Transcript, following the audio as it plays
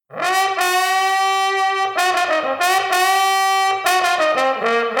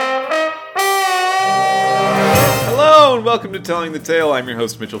welcome to Telling the Tale. I'm your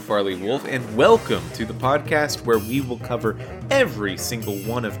host, Mitchell Farley Wolf, and welcome to the podcast where we will cover every single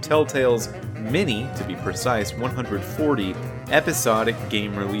one of Telltale's many, to be precise, 140 episodic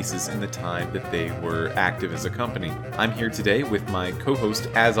game releases in the time that they were active as a company. I'm here today with my co-host,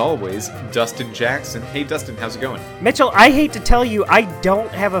 as always, Dustin Jackson. Hey, Dustin, how's it going? Mitchell, I hate to tell you, I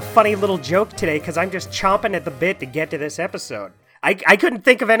don't have a funny little joke today because I'm just chomping at the bit to get to this episode. I couldn't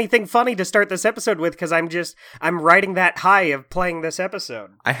think of anything funny to start this episode with because I'm riding that high of playing this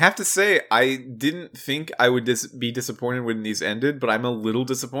episode. I have to say, I didn't think I would be disappointed when these ended, but I'm a little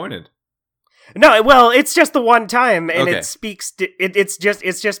disappointed. No, well, it's just the one time, and Okay. it speaks. It's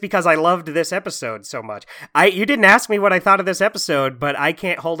just because I loved this episode so much. You didn't ask me what I thought of this episode, but I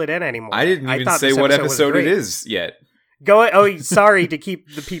can't hold it in anymore. I didn't even thought say this what was episode it great. is yet. Sorry to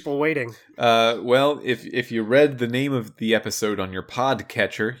keep the people waiting. Well, if you read the name of the episode on your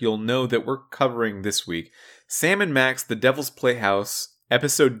podcatcher, you'll know that we're covering this week Sam and Max, The Devil's Playhouse,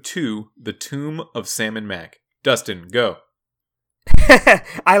 Episode 2, The Tomb of Sam and Mac. Dustin, go.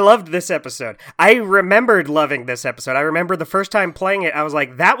 I loved this episode. I remembered loving this episode. I remember the first time playing it, I was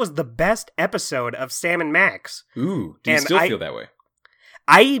like, that was the best episode of Sam and Max. Ooh, do you And still feel that way?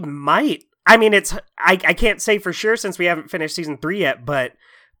 I might. I mean, I can't say for sure since we haven't finished season 3 yet, but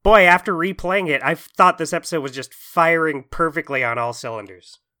boy, after replaying it, I thought this episode was just firing perfectly on all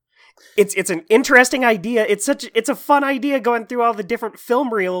cylinders. It's an interesting idea. It's a fun idea going through all the different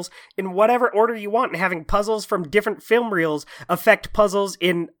film reels in whatever order you want and having puzzles from different film reels affect puzzles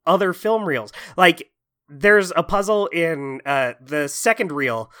in other film reels. Like, there's a puzzle in the second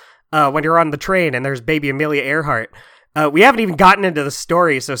reel when you're on the train and there's baby Amelia Earhart. We haven't even gotten into the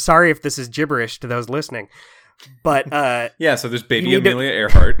story, so sorry if this is gibberish to those listening. But yeah, so there's baby Amelia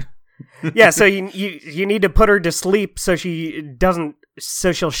Earhart. Yeah, so you need to put her to sleep so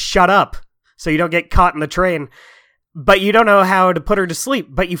she'll shut up, so you don't get caught in the train. But you don't know how to put her to sleep.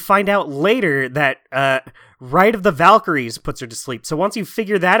 But you find out later that Rite of the Valkyries puts her to sleep. So once you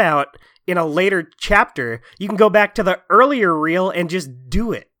figure that out in a later chapter, you can go back to the earlier reel and just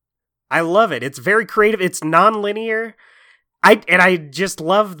do it. I love it. It's very creative. It's non-linear. I just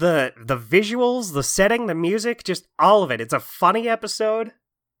love the visuals, the setting, the music, just all of it. It's a funny episode.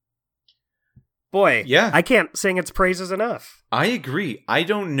 Boy, yeah, I can't sing its praises enough. I agree. I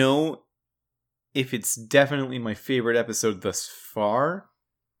don't know if it's definitely my favorite episode thus far,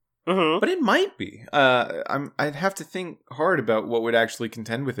 but it might be. I'd have to think hard about what would actually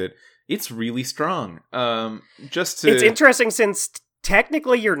contend with it. It's really strong. It's interesting since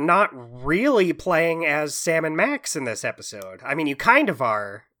technically you're not really playing as Sam and Max in this episode. I mean, you kind of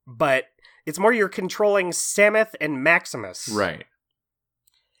are, but it's more you're controlling Samus and Maximus. Right.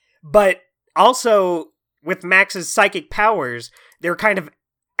 But also, with Max's psychic powers, they're kind of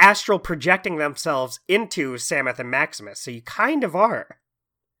astral projecting themselves into Samus and Maximus, so you kind of are.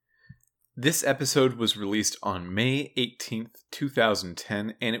 This episode was released on May 18th,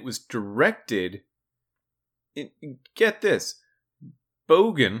 2010, and it was directed, get this,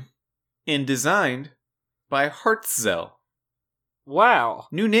 Bogan, and designed by Hartzell. Wow.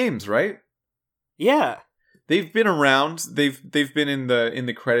 New names, right? Yeah. They've been around. They've been in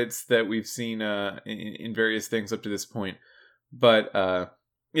the credits that we've seen in various things up to this point. But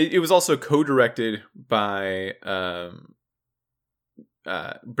it was also co-directed by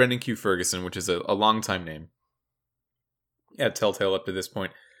Brendan Q. Ferguson, which is a longtime name at Telltale up to this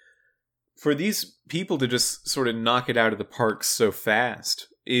point. For these people to just sort of knock it out of the park so fast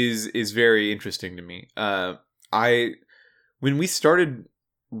is very interesting to me. When we started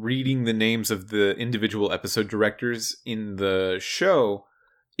reading the names of the individual episode directors in the show,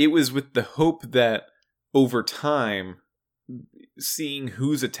 it was with the hope that over time, seeing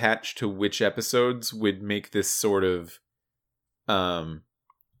who's attached to which episodes would make this sort of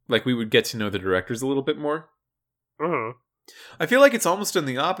like we would get to know the directors a little bit more. Mm-hmm. I feel like it's almost on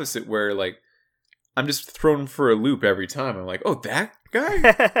the opposite, where like I'm just thrown for a loop every time. I'm like, oh, that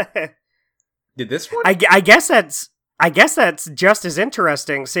guy did this one. I guess that's just as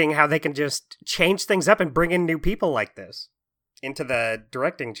interesting, seeing how they can just change things up and bring in new people like this into the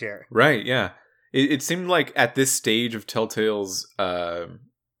directing chair. Right? Yeah. It seemed like at this stage of Telltale's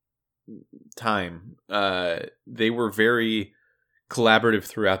time, they were very collaborative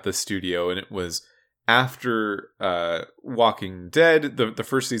throughout the studio, and it was after Walking Dead, the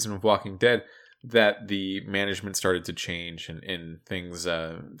first season of Walking Dead, that the management started to change and things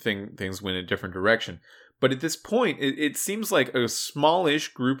went a different direction. But at this point, it seems like a smallish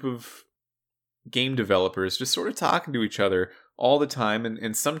group of game developers just sort of talking to each other all the time,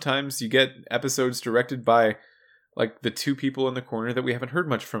 and sometimes you get episodes directed by like the two people in the corner that we haven't heard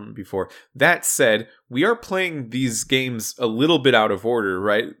much from before. That said, we are playing these games a little bit out of order,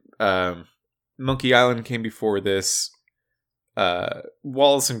 right? Monkey Island came before this.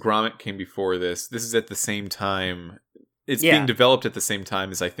 Wallace and Gromit came before this. This is at the same time. It's being developed at the same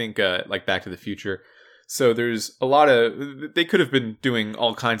time as, I think, like Back to the Future. So there's a lot of... They could have been doing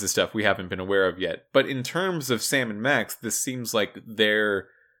all kinds of stuff we haven't been aware of yet. But in terms of Sam and Max, this seems like their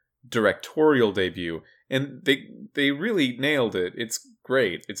directorial debut. And they really nailed it. It's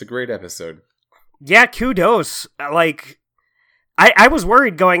great. It's a great episode. Yeah, kudos. Like, I was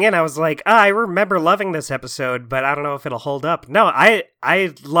worried going in. I was like, I remember loving this episode, but I don't know if it'll hold up. No,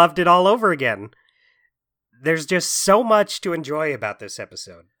 I loved it all over again. There's just so much to enjoy about this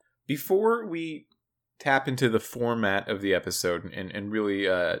episode. Before we tap into the format of the episode and really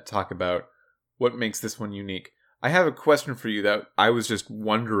talk about what makes this one unique, I have a question for you that I was just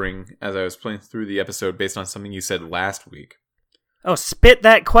wondering as I was playing through the episode based on something you said last week. Oh, spit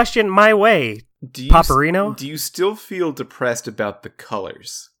that question my way, Paparino. Do you still feel depressed about the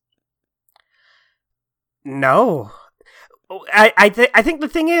colors? No. I think the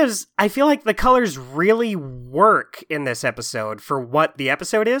thing is, I feel like the colors really work in this episode for what the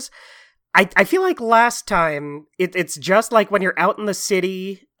episode is. I feel like last time, it's just like when you're out in the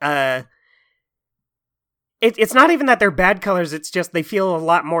city, it's not even that they're bad colors, it's just they feel a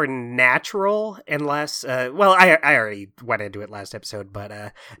lot more natural and less, well, I already went into it last episode,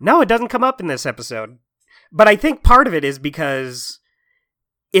 but no, it doesn't come up in this episode. But I think part of it is because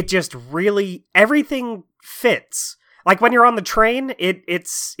it just really, everything fits. Like when you're on the train, it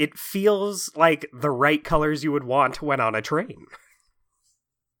feels like the right colors you would want when on a train.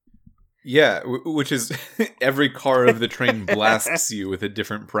 Yeah, which is every car of the train blasts you with a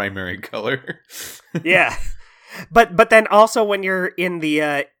different primary color. Yeah. But then also when you're in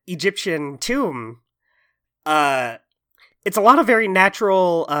the Egyptian tomb, it's a lot of very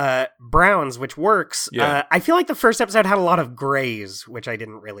natural browns, which works. Yeah. I feel like the first episode had a lot of grays, which I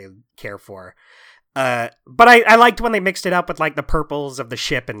didn't really care for. But I liked when they mixed it up with like the purples of the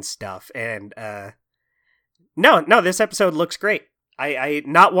ship and stuff. And no, this episode looks great. I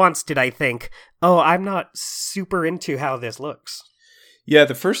not once did I think, oh, I'm not super into how this looks. Yeah,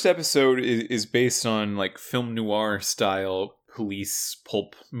 the first episode is based on like film noir style police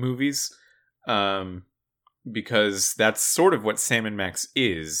pulp movies, because that's sort of what Sam and Max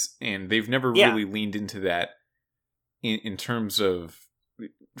is, and they've never really leaned into that in terms of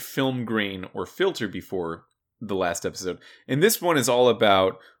film grain or filter before the last episode. And this one is all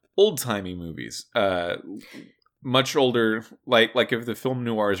about old-timey movies. Much older, like if the film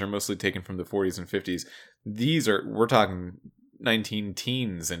noirs are mostly taken from the 40s and 50s, we're talking 19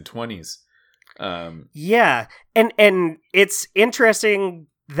 teens and 20s. Yeah, and it's interesting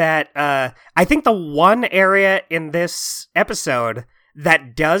that I think the one area in this episode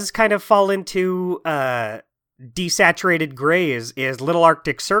that does kind of fall into desaturated grays is Little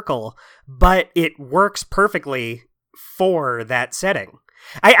Arctic Circle, but it works perfectly for that setting.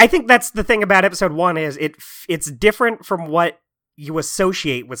 I think that's the thing about episode 1 is it's different from what you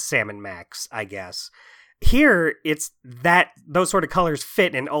associate with Sam and Max, I guess. Here, it's that those sort of colors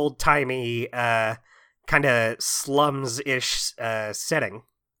fit in old-timey, kind of slums-ish setting.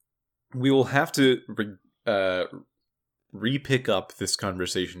 We will have to re-pick up this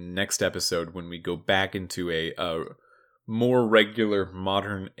conversation next episode when we go back into a more regular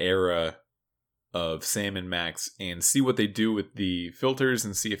modern era of Sam and Max and see what they do with the filters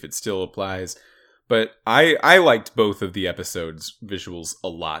and see if it still applies. But I liked both of the episodes' visuals a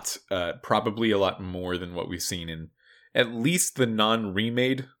lot. Probably a lot more than what we've seen in at least the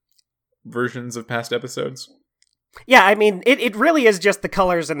non-remade versions of past episodes. Yeah, I mean, it really is just the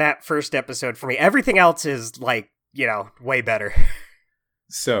colors in that first episode for me. Everything else is, like, way better.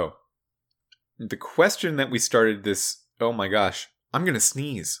 So, the question that we started this... Oh my gosh, I'm gonna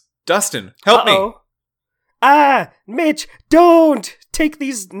sneeze. Dustin, help me! Mitch, don't! Take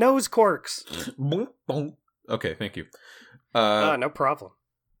these nose corks. Okay, thank you. No problem.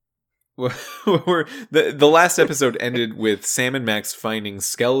 The last episode ended with Sam and Max finding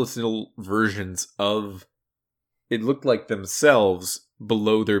skeletal versions of... It looked like themselves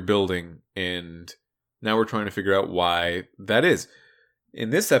below their building, and now we're trying to figure out why that is. In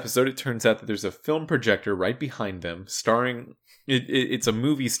this episode, it turns out that there's a film projector right behind them, starring... It's a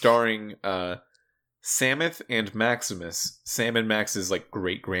movie starring Samuth and Maximus, Sam and Max's like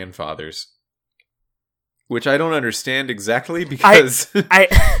great-grandfathers. Which I don't understand exactly because...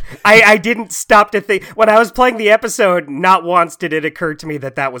 I didn't stop to think... When I was playing the episode, not once did it occur to me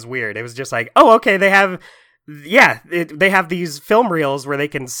that was weird. It was just like, oh, okay, they have Yeah, they have these film reels where they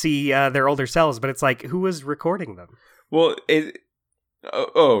can see their older selves, but it's like, who was recording them? Well,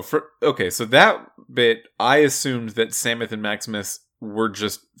 okay, so that bit, I assumed that Samus and Maximus were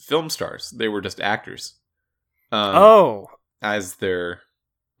just film stars. They were just actors. As their,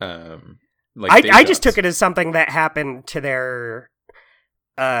 I just took it as something that happened to their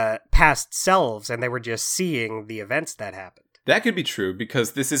past selves, and they were just seeing the events that happened. That could be true,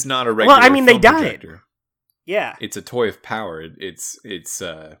 because this is not a regular they died. Projector. Yeah. It's a toy of power. It's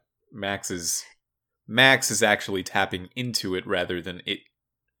Max is actually tapping into it rather than it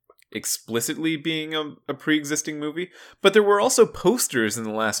explicitly being a pre-existing movie. But there were also posters in the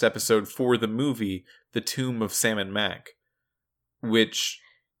last episode for the movie The Tomb of Sam and Mac, which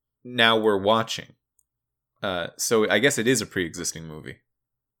now we're watching. So I guess it is a pre-existing movie.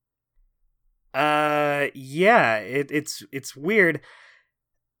 Yeah, it's weird.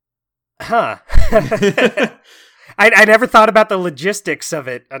 Huh. I never thought about the logistics of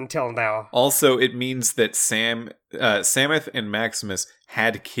it until now. Also, it means that Samus and Maximus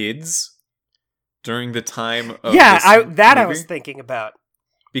had kids during the time of I movie, was thinking about.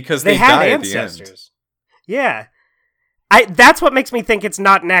 Because they had ancestors. At the end. Yeah. That's what makes me think it's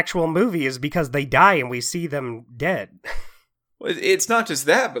not an actual movie, is because they die and we see them dead. It's not just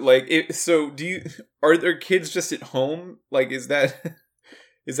that, but like, are their kids just at home? Like, is that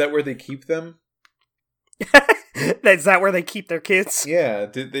where they keep them? Is that where they keep their kids? Yeah,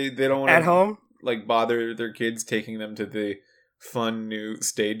 they don't want at home, like, bother their kids taking them to the fun new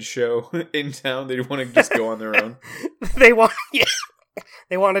stage show in town. They want to just go on their own. They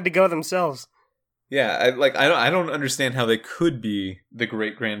wanted to go themselves. Yeah, I don't understand how they could be the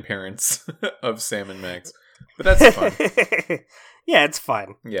great grandparents of Sam and Max, but that's fun. Yeah, it's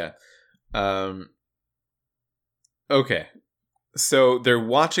fun. Yeah. Okay. So they're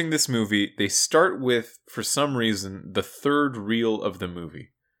watching this movie. They start with, for some reason, the third reel of the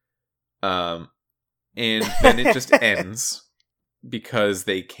movie. And then it just ends because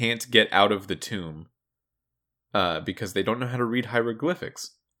they can't get out of the tomb. Because they don't know how to read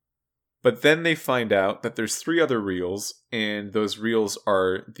hieroglyphics. But then they find out that there's 3 other reels, and those reels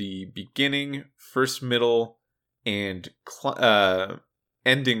are the beginning, first, middle, and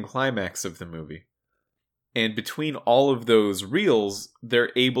ending climax of the movie. And between all of those reels,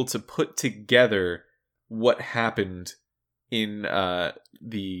 they're able to put together what happened in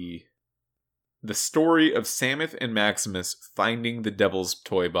the story of Samus and Maximus finding the Devil's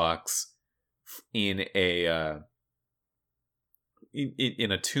Toy Box in a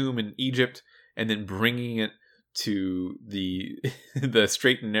tomb in Egypt, and then bringing it to the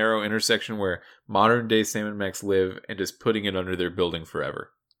straight and narrow intersection where modern day Sam and Max live, and just putting it under their building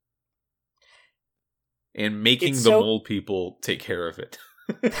forever. And making the mole people take care of it.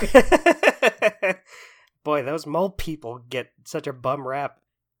 Boy, those mole people get such a bum rap.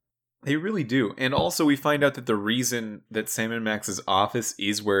 They really do. And also we find out that the reason that Sam and Max's office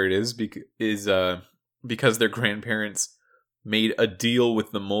is where it is because their grandparents made a deal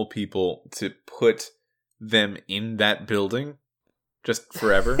with the mole people to put them in that building just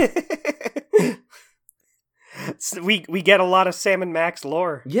forever. So we get a lot of Sam and Max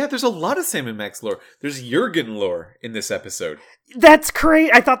lore. Yeah, there's a lot of Sam and Max lore. There's Jurgen lore in this episode. That's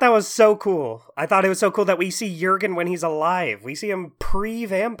great. I thought that was so cool. I thought it was so cool that we see Jurgen when he's alive. We see him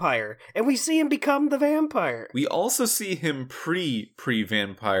pre-vampire, and we see him become the vampire. We also see him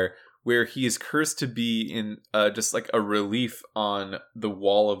pre-vampire, where he is cursed to be in just like a relief on the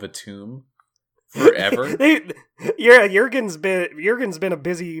wall of a tomb forever. Jurgen's been a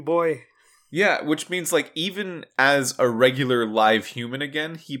busy boy. Yeah, which means, like, even as a regular live human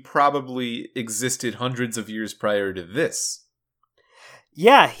again, he probably existed hundreds of years prior to this.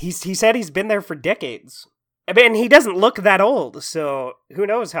 Yeah, he said he's been there for decades. I mean, he doesn't look that old, so who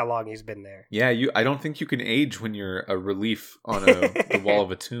knows how long he's been there. Yeah, I don't think you can age when you're a relief on the wall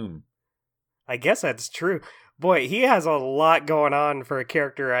of a tomb. I guess that's true. Boy, he has a lot going on for a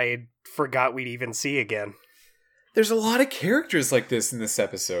character I forgot we'd even see again. There's a lot of characters like this in this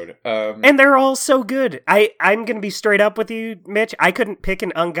episode. And they're all so good. I'm going to be straight up with you, Mitch. I couldn't pick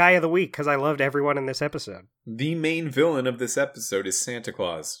an Unguy of the Week because I loved everyone in this episode. The main villain of this episode is Santa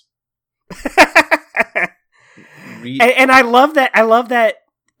Claus. And I love that. I love that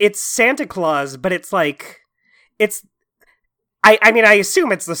it's Santa Claus, but it's like... I mean, I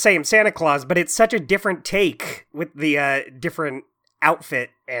assume it's the same Santa Claus, but it's such a different take with the different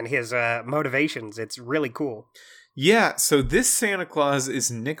outfit and his motivations. It's really cool. Yeah, so this Santa Claus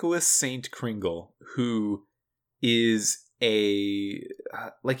is Nicholas St. Kringle, who is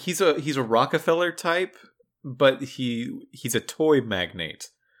he's a Rockefeller type, but he's a toy magnate.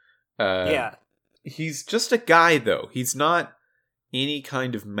 Yeah. He's just a guy, though. He's not any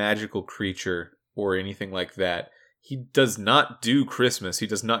kind of magical creature or anything like that. He does not do Christmas. He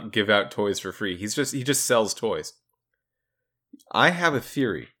does not give out toys for free. He just sells toys. I have a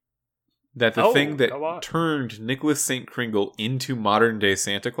theory that the thing that turned Nicholas St. Kringle into modern day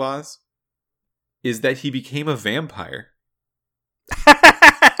Santa Claus is that he became a vampire.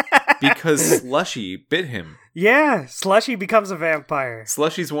 Because Slushy bit him. Yeah, Slushy becomes a vampire.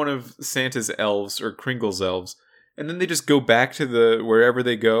 Slushy's one of Santa's elves, or Kringle's elves. And then they just go back to wherever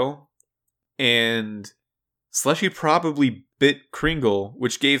they go. And Slushy probably bit Kringle,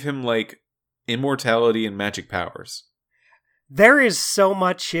 which gave him, like, immortality and magic powers. There is so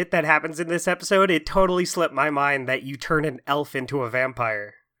much shit that happens in this episode, it totally slipped my mind that you turn an elf into a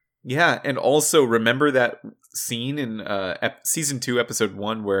vampire. Yeah, and also remember that scene in Season 2, Episode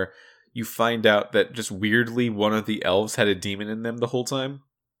 1, where you find out that just weirdly one of the elves had a demon in them the whole time?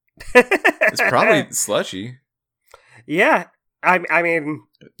 It's probably Slushy. Yeah, I mean...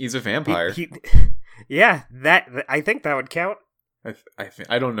 He's a vampire. Yeah, I think that would count.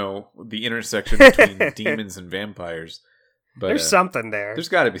 I don't know the intersection between demons and vampires. But there's something there. There's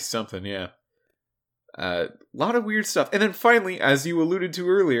got to be something, yeah. A lot of weird stuff. And then finally, as you alluded to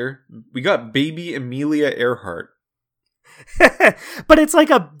earlier, we got baby Amelia Earhart. But it's like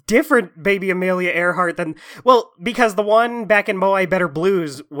a different baby Amelia Earhart than... Well, because the one back in Moai Better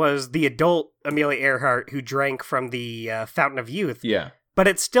Blues was the adult Amelia Earhart who drank from the Fountain of Youth. Yeah. But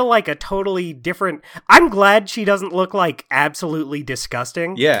it's still like a totally different... I'm glad she doesn't look like absolutely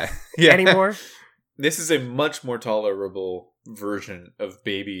disgusting anymore. This is a much more tolerable version of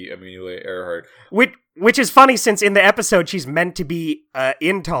baby Amelia Earhart. Which is funny since in the episode she's meant to be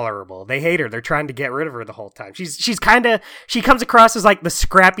intolerable. They hate her. They're trying to get rid of her the whole time. She comes across as like the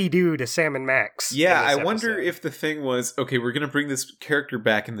scrappy dude to Sam and Max. Yeah, I wonder if the thing was, okay, we're going to bring this character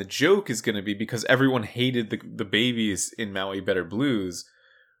back and the joke is going to be because everyone hated the babies in Maui Better Blues.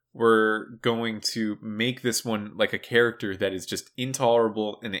 We're going to make this one like a character that is just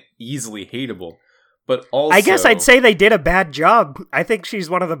intolerable and easily hateable. But also, I guess I'd say they did a bad job. I think she's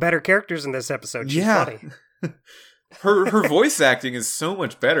one of the better characters in this episode. She's funny. her voice acting is so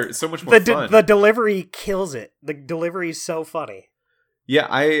much better. It's so much more fun. The delivery kills it. The delivery is so funny. Yeah,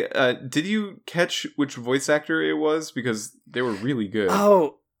 I did you catch which voice actor it was? Because they were really good.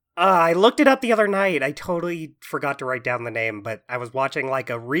 Oh, I looked it up the other night. I totally forgot to write down the name, but I was watching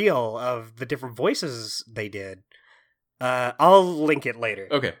like a reel of the different voices they did. I'll link it later.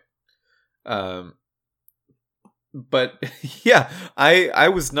 Okay. But yeah, I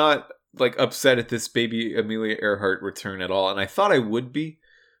was not like upset at this baby Amelia Earhart return at all, and I thought I would be.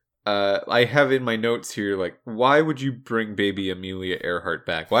 I have in my notes here, like, why would you bring baby Amelia Earhart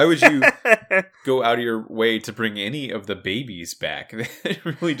back? Why would you go out of your way to bring any of the babies back? It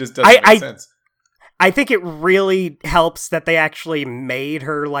really just doesn't make sense. I think it really helps that they actually made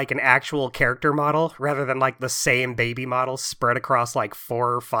her like an actual character model rather than like the same baby model spread across like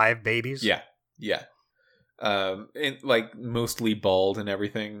 4 or 5 babies. Yeah. And like mostly bald and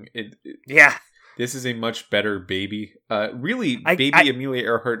everything. Yeah. This is a much better baby. Baby Amelia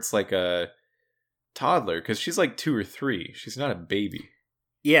Earhart's like a toddler because she's like 2 or 3. She's not a baby.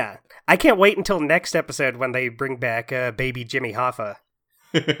 Yeah. I can't wait until next episode when they bring back baby Jimmy Hoffa.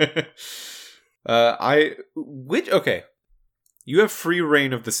 Okay. You have free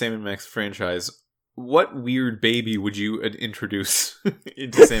reign of the Sam & Max franchise. What weird baby would you introduce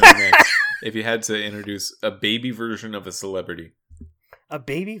into Sam & Max if you had to introduce a baby version of a celebrity? A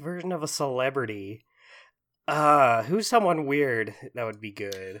baby version of a celebrity? Who's someone weird that would be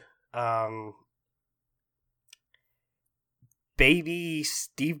good? Baby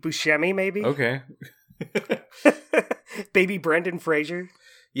Steve Buscemi, maybe? Okay. Baby Brendan Fraser?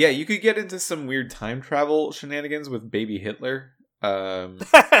 Yeah, you could get into some weird time travel shenanigans with baby Hitler. What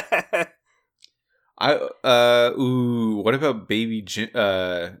about baby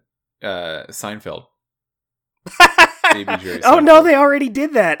Seinfeld? Baby Jerry Seinfeld. Oh no, they already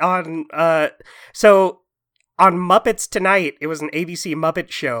did that on on Muppets Tonight. It was an ABC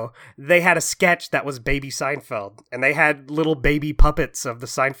Muppet show. They had a sketch that was baby Seinfeld, and they had little baby puppets of the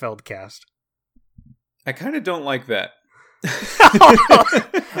Seinfeld cast. I kind of don't like that.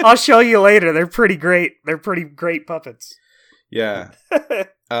 I'll show you later. They're pretty great. They're pretty great puppets. Yeah.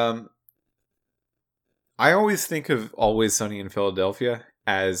 I always think of Always Sunny in Philadelphia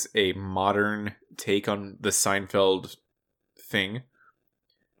as a modern take on the Seinfeld thing.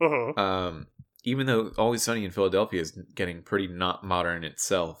 Uh-huh. Even though Always Sunny in Philadelphia is getting pretty not modern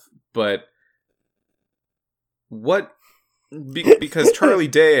itself. But because Charlie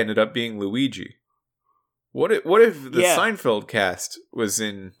Day ended up being Luigi. What if the Seinfeld cast was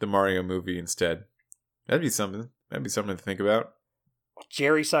in the Mario movie instead? That'd be something. That'd be something to think about.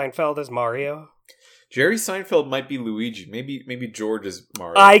 Jerry Seinfeld as Mario. Jerry Seinfeld might be Luigi. Maybe George is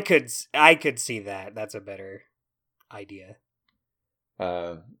Mario. I could see that. That's a better idea.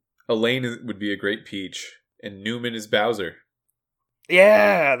 Elaine would be a great Peach, and Newman is Bowser.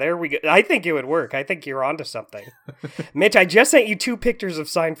 Yeah, there we go. I think it would work. I think you're onto something. Mitch, I just sent you 2 pictures of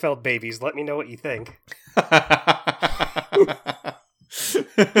Seinfeld babies. Let me know what you think.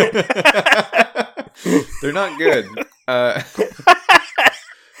 They're not good.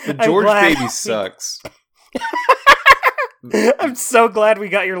 The George baby sucks. I'm so glad we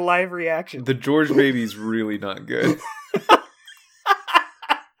got your live reaction. The George baby's really not good.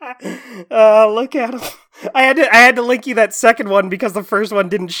 Look at him. I had to link you that second one because the first one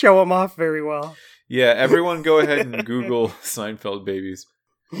didn't show him off very well. Yeah, everyone go ahead and Google Seinfeld babies.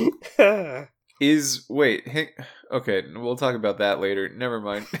 Okay, we'll talk about that later. Never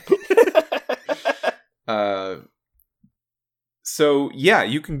mind. So yeah,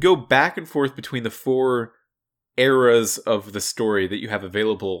 you can go back and forth between the 4 eras of the story that you have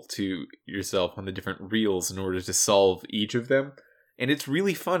available to yourself on the different reels in order to solve each of them. And it's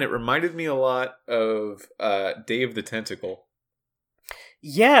really fun. It reminded me a lot of Day of the Tentacle.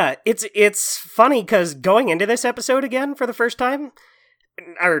 Yeah, it's funny because going into this episode again for the first time,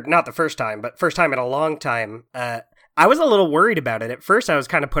 or not the first time, but first time in a long time, I was a little worried about it. At first, I was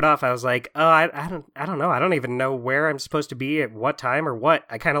kind of put off. I was like, "Oh, I don't know. I don't even know where I'm supposed to be at what time or what."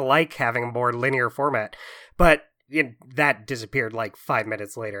 I kind of like having a more linear format, but that disappeared like 5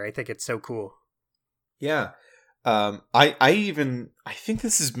 minutes later. I think it's so cool. Yeah, I think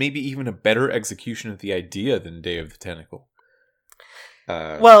this is maybe even a better execution of the idea than Day of the Tentacle.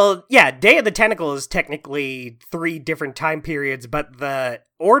 Well, yeah, Day of the Tentacle is technically 3 different time periods, but the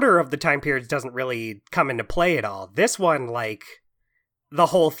order of the time periods doesn't really come into play at all. This one, like, the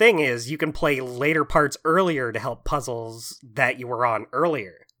whole thing is you can play later parts earlier to help puzzles that you were on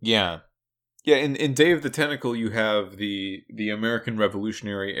earlier. Yeah. Yeah, in Day of the Tentacle, you have the American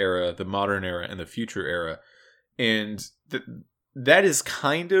Revolutionary era, the modern era, and the future era. And that is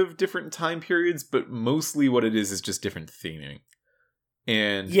kind of different time periods, but mostly what it is just different theming.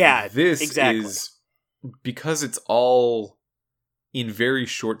 And yeah, this exactly. is, because it's all in very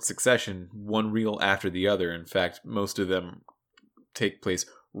short succession, one reel after the other. In fact, most of them take place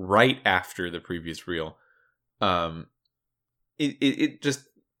right after the previous reel. It just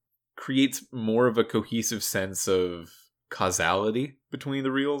creates more of a cohesive sense of causality between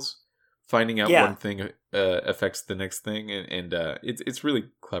the reels. Finding out one thing affects the next thing, and it's really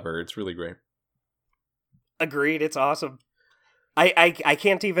clever. It's really great. Agreed. It's awesome. I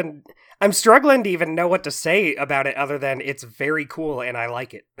can't even... I'm struggling to even know what to say about it other than it's very cool and I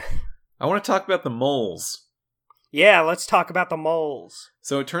like it. I want to talk about the moles. Yeah, let's talk about the moles.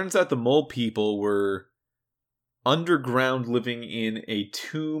 So it turns out the mole people were underground living in a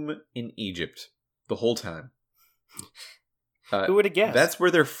tomb in Egypt the whole time. Who would have guessed? That's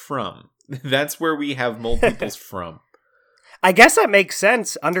where they're from. That's where we have mole peoples from. I guess that makes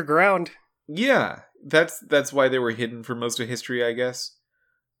sense. Underground. Yeah. That's why they were hidden for most of history, I guess.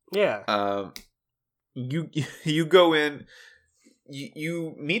 Yeah. You go in,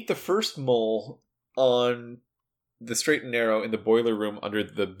 you meet the first mole on the straight and narrow in the boiler room under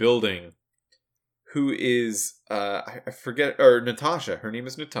the building, who is I forget, or Natasha. Her name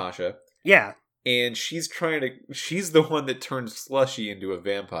is Natasha. Yeah. And she's the one that turned Slushy into a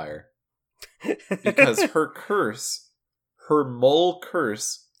vampire. Because her mole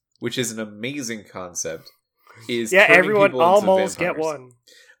curse, which is an amazing concept, is all moles get one.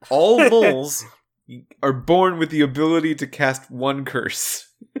 All moles are born with the ability to cast one curse.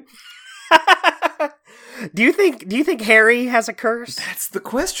 Do you think Harry has a curse? That's the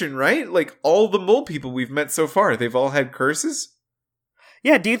question, right? Like, all the mole people we've met so far, they've all had curses?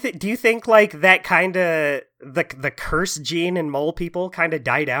 Yeah, do you think like that kind of the curse gene in mole people kind of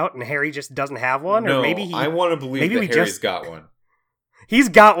died out and Harry just doesn't have one? No, or maybe I want to believe that Harry's got one. He's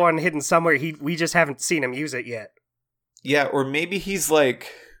got one hidden somewhere. We just haven't seen him use it yet. Yeah, or maybe he's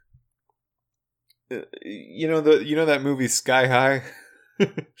like, you know that movie Sky High?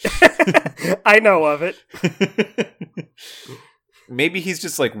 I know of it. Maybe he's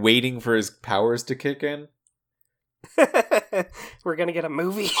just like waiting for his powers to kick in. We're gonna get a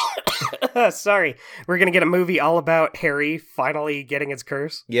movie. Sorry, we're gonna get a movie all about Harry finally getting his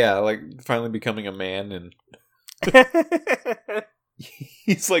curse. Yeah, like finally becoming a man, and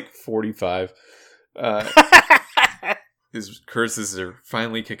he's like 45. His curses are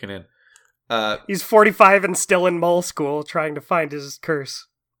finally kicking in. He's 45 and still in mole school, trying to find his curse.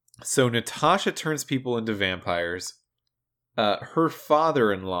 So Natasha turns people into vampires. Her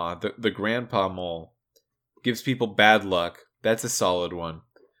father-in-law, the grandpa mole, gives people bad luck. That's a solid one.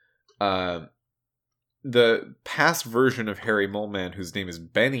 The past version of Harry Moleman, whose name is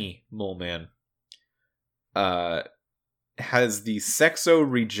Benny Moleman, has the Sexo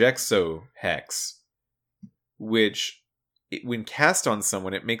Rejexo hex, which, when cast on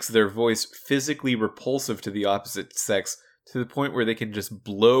someone, it makes their voice physically repulsive to the opposite sex to the point where they can just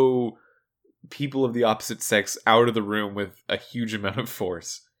blow people of the opposite sex out of the room with a huge amount of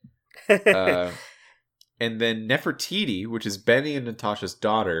force. And then Nefertiti, which is Benny and Natasha's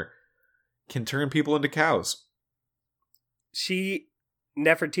daughter, can turn people into cows.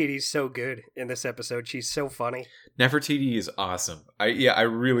 Nefertiti's so good in this episode. She's so funny. Nefertiti is awesome. I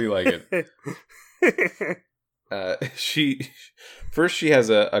really like it. She has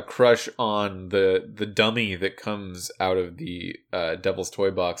a crush on the dummy that comes out of the Devil's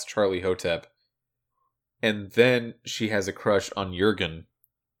Toy Box, Charlie Hotep, and then she has a crush on Jurgen.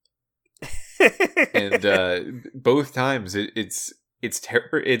 And both times it's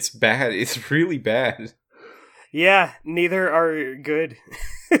bad. It's really bad. Yeah, neither are good.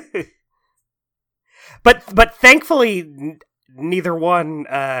 but thankfully neither one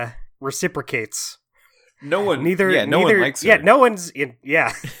reciprocates. No one likes her. Yeah, no one's in.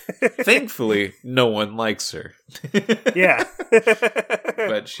 Yeah. Thankfully, no one likes her. Yeah.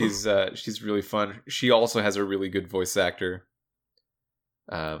 But she's really fun. She also has a really good voice actor.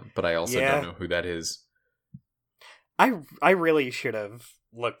 But I also don't know who that is. I really should have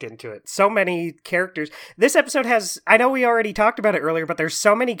looked into it. So many characters. This episode has, I know we already talked about it earlier, but there's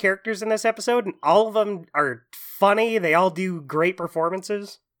so many characters in this episode, and all of them are funny. They all do great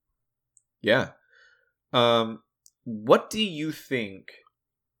performances. Yeah. What do you think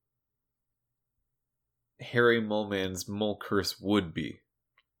Harry Moleman's mole curse would be?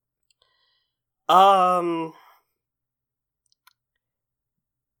 The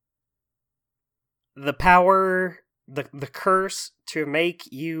power, the curse to make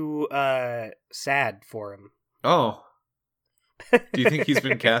you sad for him. Oh. Do you think he's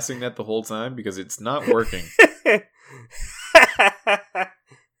been casting that the whole time? Because it's not working.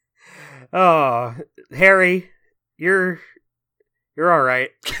 Oh, Harry, you're all right.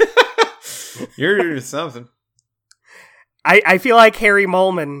 You're something. I feel like Harry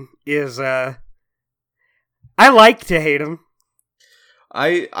Moleman is I like to hate him.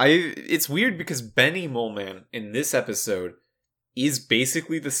 It's weird because Benny Moleman in this episode is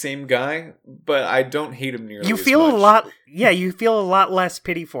basically the same guy, but I don't hate him nearly. You feel as much. a lot, yeah. You feel a lot less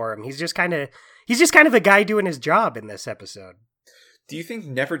pity for him. He's just kind of a guy doing his job in this episode. Do you think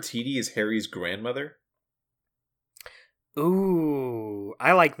Nefertiti is Harry's grandmother? Ooh,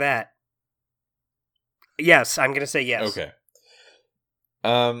 I like that. Yes, I'm gonna say yes. Okay.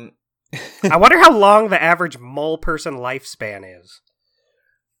 I wonder how long the average mole person lifespan is.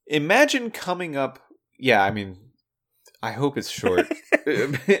 Imagine coming up. Yeah, I mean, I hope it's short.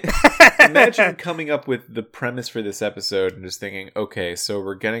 Imagine coming up with the premise for this episode and just thinking, okay, so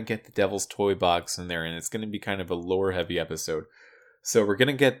we're gonna get the Devil's Toy Box in there, and it's gonna be kind of a lore-heavy episode. So we're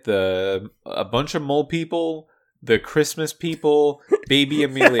gonna get a bunch of mole people, the Christmas people, baby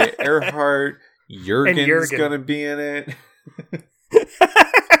Amelia Earhart, Jurgen's gonna be in it.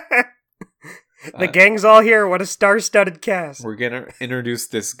 The gang's all here. What a star-studded cast. We're gonna introduce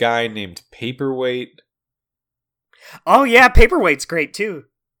this guy named Paperweight. Oh yeah, Paperweight's great too.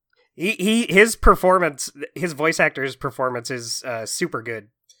 His performance, his voice actor's performance is super good.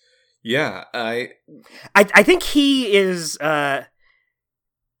 Yeah, I think he is.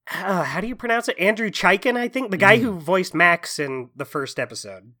 How do you pronounce it? Andrew Chaikin, I think, the guy who voiced Max in the first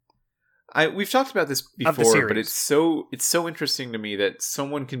episode. We've talked about this before, but it's so interesting to me that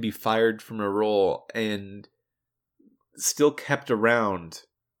someone can be fired from a role and still kept around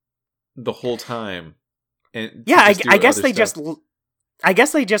the whole time. And yeah, I guess they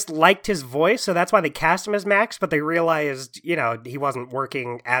just liked his voice, so that's why they cast him as Max. But they realized, he wasn't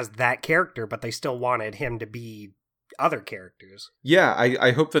working as that character, but they still wanted him to be other characters. Yeah,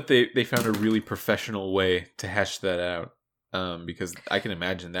 I hope that they found a really professional way to hash that out. Because I can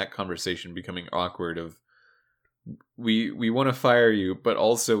imagine that conversation becoming awkward of, we want to fire you, but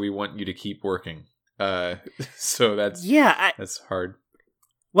also we want you to keep working. So that's hard.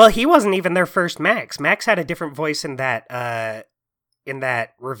 Well, he wasn't even their first Max. Max had a different voice in that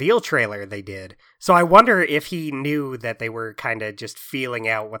reveal trailer they did. So I wonder if he knew that they were kind of just feeling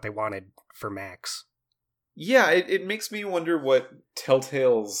out what they wanted for Max. Yeah, it makes me wonder what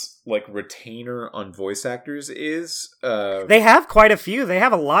Telltale's retainer on voice actors is. They have quite a few. They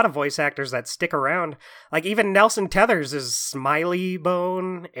have a lot of voice actors that stick around. Like even Nelson Tethers is Smiley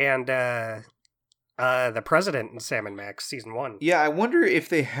Bone and the President in Sam and Max season 1. Yeah, I wonder if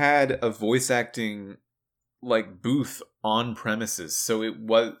they had a voice acting like booth on premises, so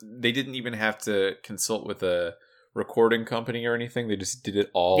they didn't even have to consult with a recording company or anything. They just did it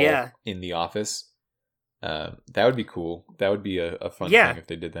all in the office. That would be cool. That would be a fun thing if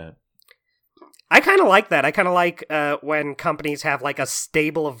they did that. I kind of like that. I kind of like when companies have like a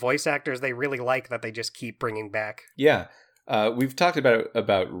stable of voice actors they really like that they just keep bringing back. Yeah. We've talked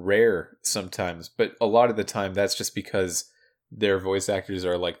about Rare sometimes, but a lot of the time that's just because their voice actors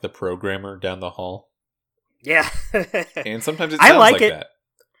are like the programmer down the hall. Yeah. And sometimes it sounds like that.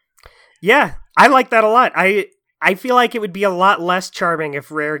 Yeah, I like that a lot. I feel like it would be a lot less charming if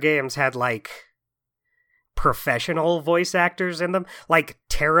Rare Games had like professional voice actors in them, like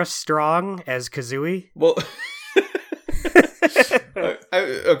Tara Strong as Kazooie. Well,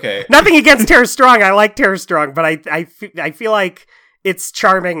 okay. Nothing against Tara Strong. I like Tara Strong, but I feel like it's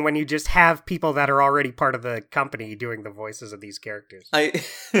charming when you just have people that are already part of the company doing the voices of these characters. I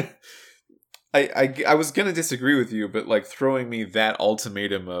was gonna disagree with you, but like throwing me that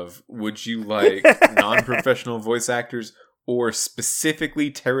ultimatum of would you like non-professional voice actors or specifically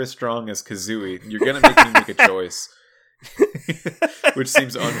Tara Strong as Kazooie, you're gonna make me make a choice. Which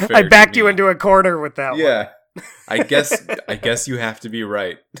seems unfair. I backed you into a corner with that one. Yeah. I guess you have to be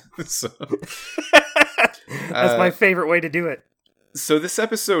right. So, that's my favorite way to do it. So this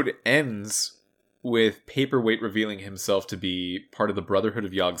episode ends with Paperweight revealing himself to be part of the Brotherhood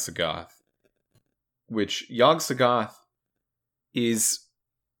of Yog-Sothoth, which Yog-Sothoth is...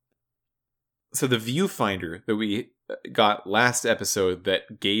 So the viewfinder that we got last episode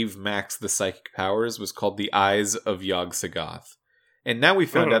that gave Max the psychic powers was called the Eyes of Yog-Sothoth. And now we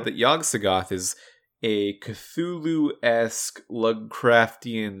found out that Yog-Sothoth is a Cthulhu-esque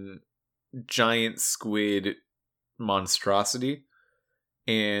Lovecraftian giant squid monstrosity.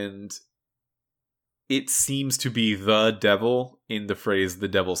 And it seems to be the devil in the phrase the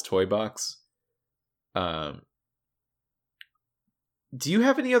devil's toy box. Do you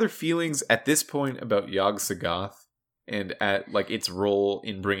have any other feelings at this point about Yog-Sothoth and at like its role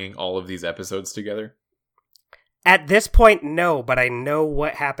in bringing all of these episodes together? At this point, no, but I know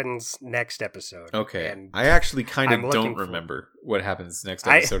what happens next episode. Okay, and I actually kind of don't remember what happens next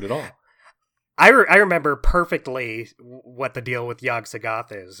episode at all. I remember perfectly what the deal with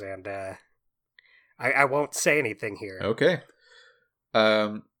Yog-Sothoth is, and I won't say anything here. Okay.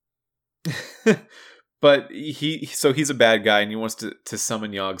 But he's a bad guy and he wants to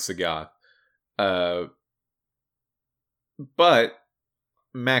summon Yog-Sothoth. But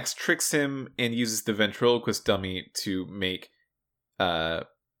Max tricks him and uses the ventriloquist dummy to make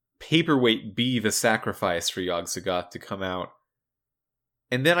Paperweight be the sacrifice for Yog-Sothoth to come out.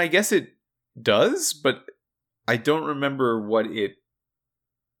 And then I guess it does, but I don't remember what it...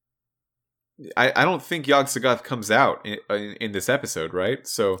 I don't think Yog-Sothoth comes out in this episode, right?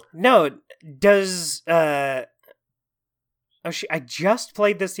 So no, does I just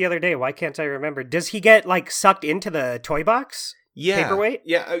played this the other day. Why can't I remember? Does he get like sucked into the toy box? Yeah, Paperweight.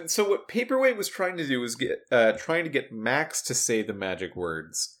 Yeah. So what Paperweight was trying to do was trying to get Max to say the magic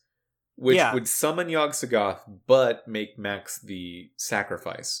words, which would summon Yog-Sothoth, but make Max the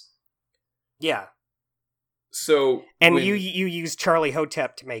sacrifice. Yeah. So and you use Charlie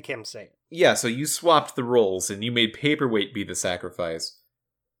Hotep to make him say it. Yeah, so you swapped the roles and you made Paperweight be the sacrifice.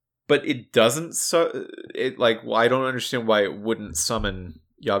 But it doesn't I don't understand why it wouldn't summon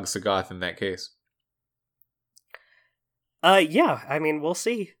Yog-Sothoth in that case. Yeah, I mean, we'll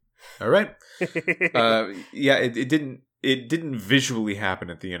see. All right. Yeah, it didn't visually happen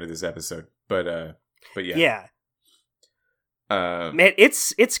at the end of this episode, but yeah. Yeah. Man,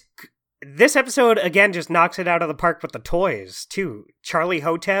 it's this episode, again, just knocks it out of the park with the toys, too. Charlie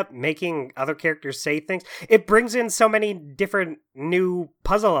Hotep making other characters say things. It brings in so many different new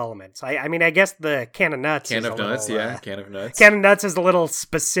puzzle elements. I mean, I guess the Can of Nuts Can of Nuts. Can of Nuts is a little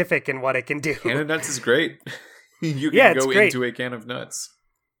specific in what it can do. Can of Nuts is great. You can go into a can of nuts.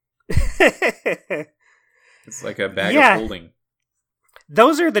 It's like a bag of holding.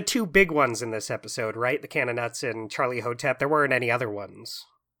 Those are the two big ones in this episode, right? The Can of Nuts and Charlie Hotep. There weren't any other ones.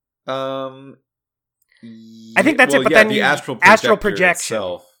 I think that's it. But then the astral projection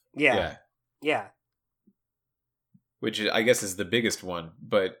itself. Yeah. Which I guess is the biggest one,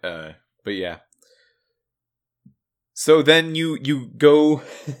 but yeah. So then you go,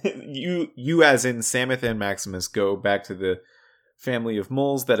 you as in Samuth and Maximus go back to the family of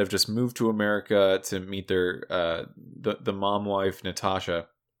moles that have just moved to America to meet their the mom wife Natasha,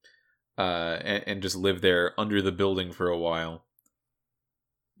 and just live there under the building for a while.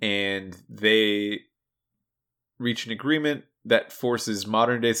 And they reach an agreement that forces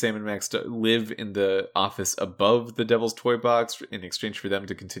modern-day Sam and Max to live in the office above the Devil's Toy Box in exchange for them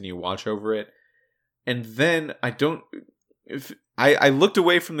to continue watch over it. and then I looked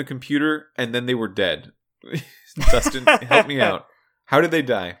away from the computer, and then they were dead. Dustin, help me out. How did they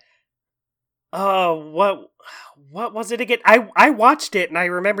die? Oh, what was it again? I watched it and I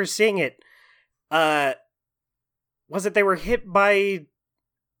remember seeing it. Was it they were hit by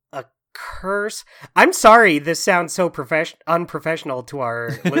a curse? I'm sorry, this sounds so unprofessional to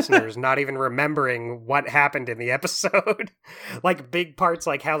our listeners, not even remembering what happened in the episode. Like big parts,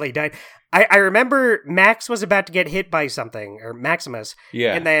 like how they died. I remember Max was about to get hit by something, or Maximus.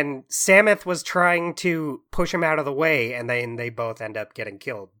 Yeah. And then Samuth was trying to push him out of the way, and then they both end up getting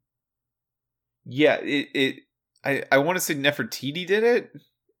killed. Yeah, I want to say Nefertiti did it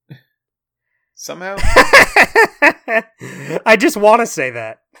somehow. I just want to say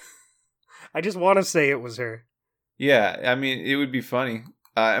that. I just want to say it was her. Yeah, I mean, it would be funny.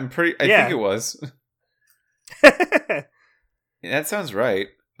 I think it was. That sounds right.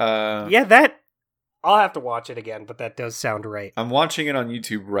 Yeah, that I'll have to watch it again, but that does sound right. I'm watching it on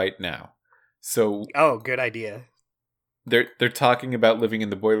YouTube right now. So, oh, good idea. They're talking about living in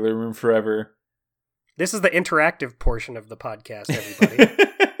the boiler room forever. This is the interactive portion of the podcast, everybody.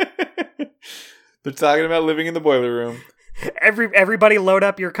 They're talking about living in the boiler room. Everybody load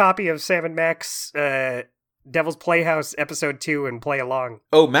up your copy of Sam and Max Devil's Playhouse episode 2 and play along.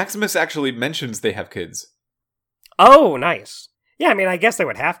 Oh, Maximus actually mentions they have kids. Oh, nice. Yeah, I mean, I guess they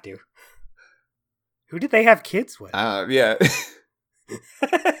would have to. Who did they have kids with? Yeah.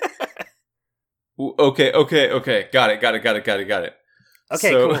 Okay. Got it.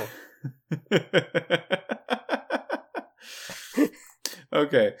 Okay, cool.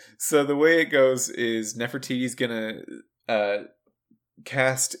 Okay, so the way it goes is Nefertiti's gonna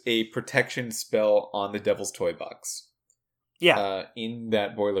cast a protection spell on the Devil's Toy Box. Yeah. In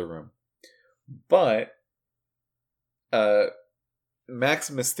that boiler room. But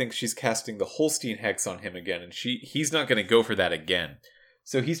Maximus thinks she's casting the Holstein Hex on him again, and he's not gonna go for that again.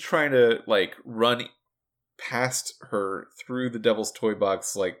 So he's trying to, like, run past her through the Devil's Toy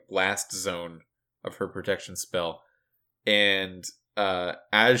Box, like, blast zone of her protection spell. And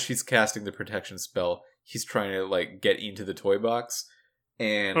as she's casting the protection spell, he's trying to, like, get into the toy box.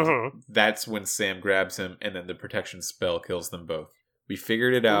 And that's when Sam grabs him, and then the protection spell kills them both. We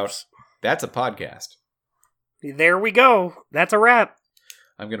figured it out. That's a podcast. There we go. That's a wrap.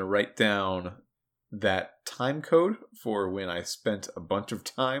 I'm going to write down that time code for when I spent a bunch of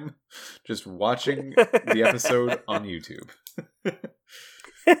time just watching the episode on YouTube.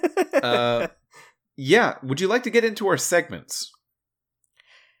 Yeah, would you like to get into our segments?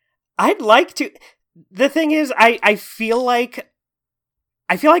 I'd like to. The thing is, I feel like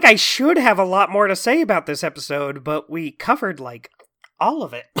I should have a lot more to say about this episode, but we covered, like, all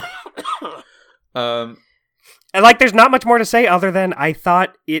of it. And, like, there's not much more to say other than I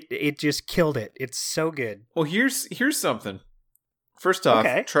thought it just killed it. It's so good. Well, here's something. First off,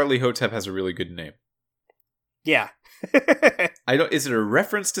 Okay. Charlie Hotep has a really good name. Yeah. Is it a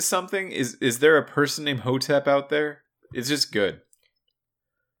reference to something? Is there a person named Hotep out there? It's just good.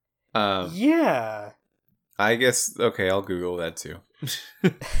 Yeah. I guess, okay, I'll Google that too.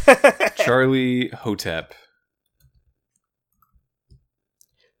 Charlie Hotep.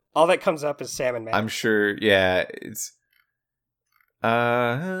 All that comes up is Sam and Max. I'm sure, yeah, it's...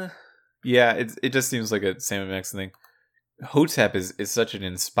 yeah, it just seems like a Sam and Max thing. Hotep is such an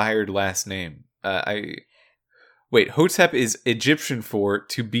inspired last name. Wait, Hotep is Egyptian for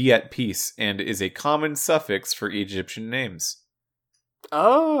to be at peace and is a common suffix for Egyptian names.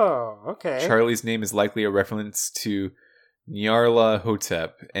 Oh, okay. Charlie's name is likely a reference to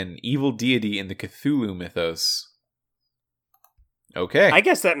Nyarlathotep, an evil deity in the Cthulhu mythos. Okay. I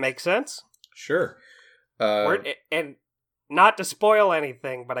guess that makes sense. Sure. And not to spoil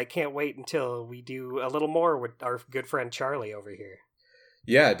anything, but I can't wait until we do a little more with our good friend Charlie over here.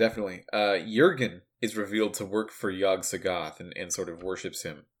 Yeah, definitely. Jurgen is revealed to work for Yog-Sothoth and sort of worships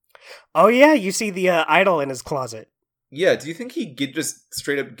him. Oh yeah, you see the idol in his closet. Yeah, do you think he just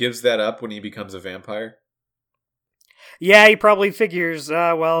straight up gives that up when he becomes a vampire? Yeah, he probably figures,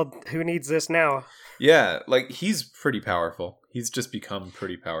 well, who needs this now? Yeah, like, he's pretty powerful. He's just become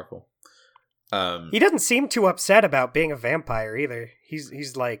pretty powerful. He doesn't seem too upset about being a vampire either.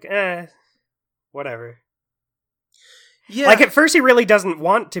 He's like, whatever. Yeah. Like, at first he really doesn't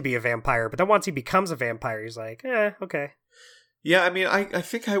want to be a vampire, but then once he becomes a vampire, he's like, okay. Yeah, I mean, I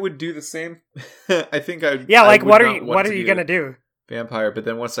think I would do the same. I think I. Yeah, like, I what are you gonna do? Vampire, but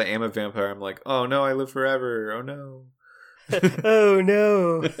then once I am a vampire, I'm like, oh no, I live forever. Oh no. Oh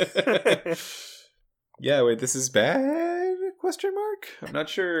no. Yeah, wait, this is bad? Question mark? I'm not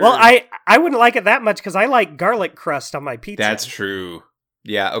sure. Well, I wouldn't like it that much because I like garlic crust on my pizza. That's true.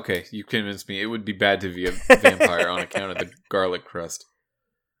 Yeah, okay, you convinced me. It would be bad to be a vampire on account of the garlic crust.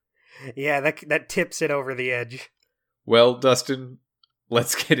 Yeah, that tips it over the edge. Well, Dustin,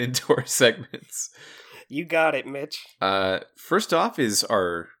 let's get into our segments. You got it, Mitch. First off is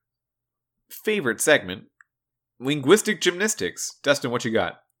our favorite segment, linguistic gymnastics. Dustin, what you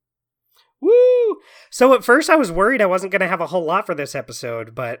got? Woo! So at first I was worried I wasn't going to have a whole lot for this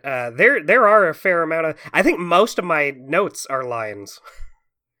episode, but there are a fair amount of... I think most of my notes are lines.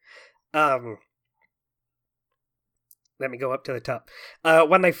 Let me go up to the top.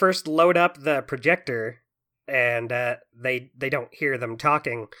 When they first load up the projector and they don't hear them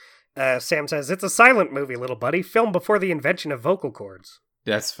talking, Sam says, "It's a silent movie, little buddy, filmed before the invention of vocal cords."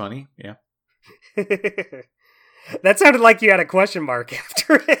 That's funny, yeah. That sounded like you had a question mark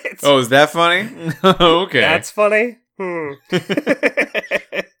after it. Oh, is that funny? Okay. That's funny.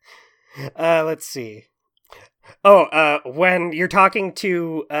 Let's see. When you're talking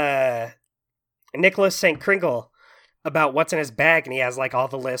to Nicholas St. Kringle about what's in his bag, and he has like all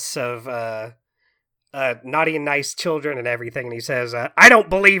the lists of naughty and nice children and everything, and he says, "I don't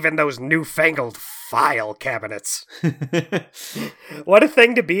believe in those newfangled file cabinets." What a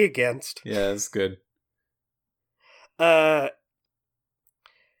thing to be against. Yeah, that's good.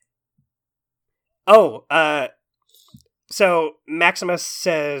 So Maximus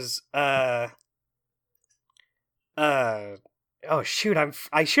says, oh shoot,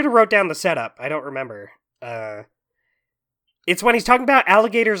 I should have wrote down the setup. I don't remember. It's when he's talking about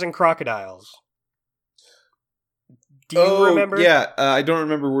alligators and crocodiles. Do you remember? Yeah, I don't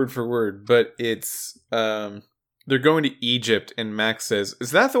remember word for word, but it's they're going to Egypt, and Max says,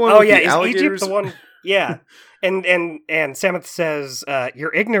 "Is that the one?" with the alligators? Egypt the one? Yeah, and Samuth says,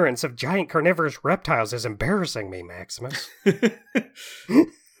 "Your ignorance of giant carnivorous reptiles is embarrassing me, Maximus."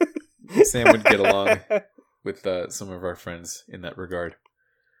 Sam would get along with some of our friends in that regard.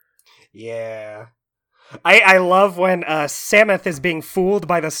 Yeah. I love when Samuth is being fooled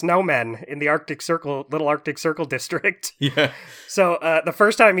by the snowmen in the Little Arctic Circle district. Yeah. So the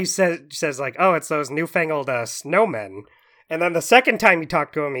first time he says like, "Oh, it's those newfangled snowmen," and then the second time you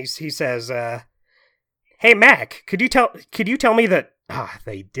talk to him, he says, "Hey Mac, could you tell me that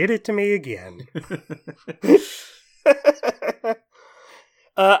they did it to me again?"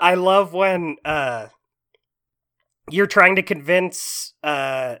 I love when you're trying to convince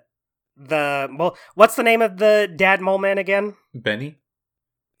what's the name of the dad mole man again? Benny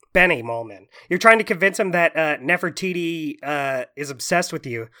Mole Man. You're trying to convince him that Nefertiti is obsessed with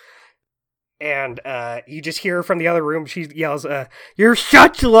you. And you just hear from the other room, she yells, "You're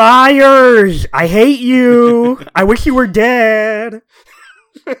such liars! I hate you! I wish you were dead!"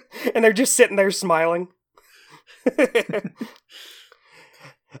 And they're just sitting there smiling.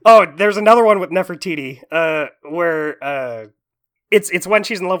 Oh, there's another one with Nefertiti, where it's when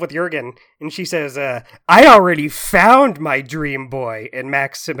she's in love with Jurgen, and she says, "I already found my dream boy," and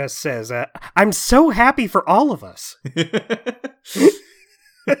Maximus says, "I'm so happy for all of us."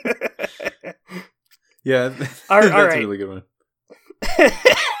 Yeah, that's a really good one.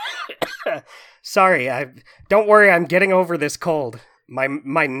 Sorry, don't worry, I'm getting over this cold.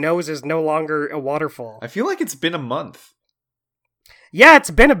 My nose is no longer a waterfall. I feel like it's been a month. Yeah, it's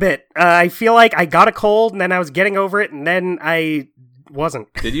been a bit. I feel like I got a cold, and then I was getting over it, and then I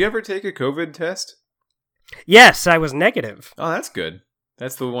wasn't. Did you ever take a COVID test? Yes, I was negative. Oh, that's good.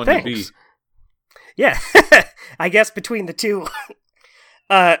 That's the one Thanks. to be. Yeah, I guess between the two.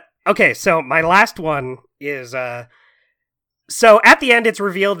 Okay, so my last one is, so at the end it's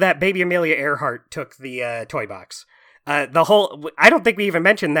revealed that baby Amelia Earhart took the toy box. I don't think we even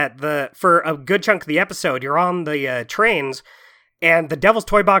mentioned that for a good chunk of the episode, you're on the trains, and the Devil's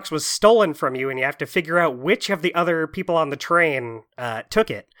Toy Box was stolen from you, and you have to figure out which of the other people on the train took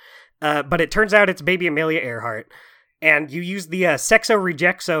it. But it turns out it's baby Amelia Earhart, and you use the Sexo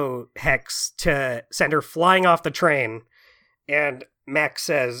Rejexo hex to send her flying off the train. And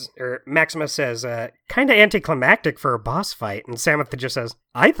Maximus says, kind of anticlimactic for a boss fight, and Samuth just says,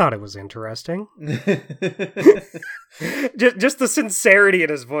 "I thought it was interesting." just the sincerity in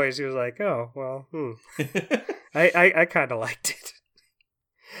his voice. He was like, "Oh, well, I kind of liked it."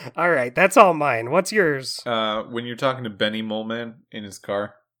 All right, that's all mine. What's yours? When you're talking to Benny Moleman in his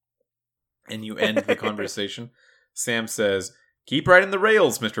car, and you end the conversation, Sam says, "Keep riding the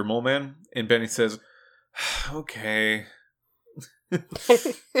rails, Mr. Moleman," and Benny says, "Okay." Which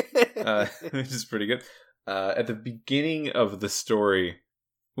is pretty good. At the beginning of the story,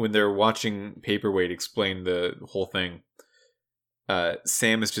 when they're watching Paperweight explain the whole thing,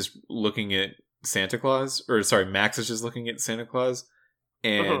 Sam is just looking at Santa Claus, or sorry, Max is just looking at Santa Claus,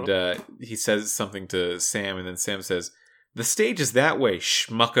 and he says something to Sam, and then Sam says, The stage is that way,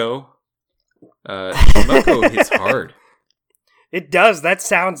 schmucko. Schmucko hits hard. It does. That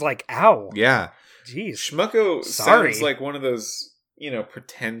sounds like ow. Yeah. Jeez. Schmucko Sorry. sounds like one of those,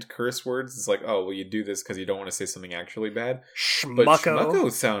 pretend curse words. It's like, oh, well, you do this because you don't want to say something actually bad. Schmucko. But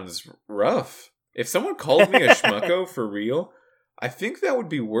schmucko sounds rough. If someone called me a schmucko for real, I think that would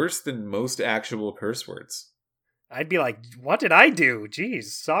be worse than most actual curse words. I'd be like, what did I do? Jeez,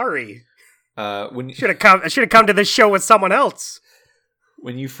 sorry. I should have come to this show with someone else.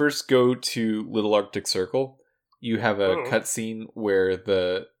 When you first go to Little Arctic Circle, you have a cutscene where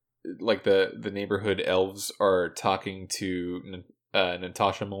the neighborhood elves are talking to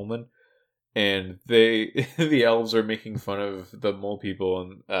Natasha Mulman, and the elves are making fun of the mole people,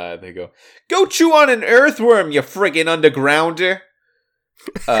 and they go chew on an earthworm, you friggin' undergrounder.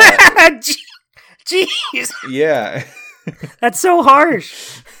 Jeez. Yeah. That's so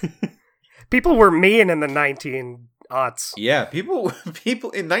harsh. People were mean in the 1900s. Yeah, people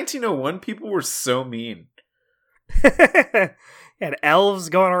in 1901, people were so mean. Had elves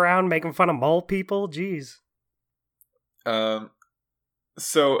going around making fun of mole people. Jeez.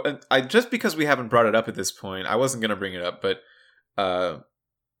 So I just because we haven't brought it up at this point, I wasn't gonna bring it up, but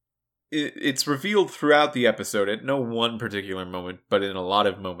it's revealed throughout the episode at no one particular moment, but in a lot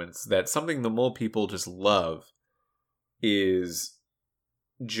of moments, that something the mole people just love is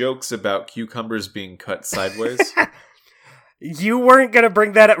jokes about cucumbers being cut sideways. You weren't gonna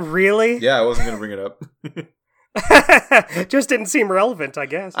bring that up, really? Yeah, I wasn't gonna bring it up. Just didn't seem relevant, I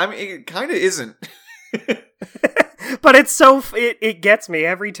guess. I mean, it kind of isn't. But it's so it gets me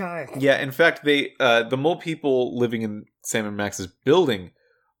every time. Yeah, in fact, the mole people living in Sam and Max's building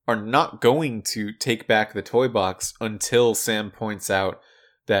are not going to take back the toy box until Sam points out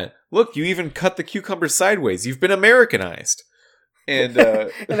that, look, you even cut the cucumber sideways. You've been Americanized. And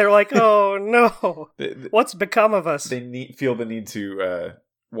and they're like, oh no, what's become of us? They feel the need to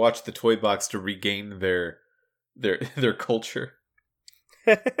watch the toy box to regain their culture.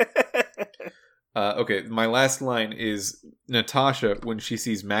 Okay, my last line is Natasha, when she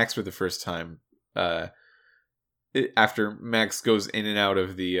sees Max for the first time, after Max goes in and out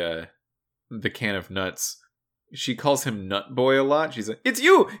of the can of nuts, she calls him Nut Boy a lot. She's like, "It's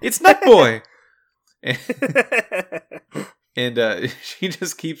you! It's Nut Boy!" And she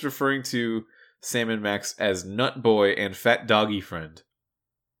just keeps referring to Sam and Max as Nut Boy and Fat Doggy Friend.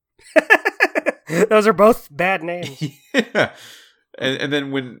 Those are both bad names. Yeah. And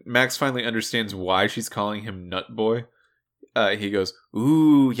then when Max finally understands why she's calling him Nut Boy, he goes,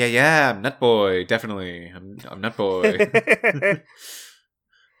 "Ooh, yeah, I'm Nut Boy, definitely. I'm Nut Boy."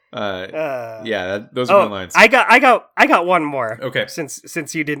 Those are my lines. I got one more. Okay.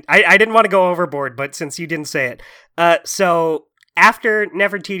 Since you didn't, I didn't want to go overboard, but since you didn't say it, so after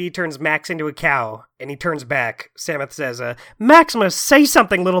Nefertiti turns Max into a cow and he turns back, Samus says, "Maximus, say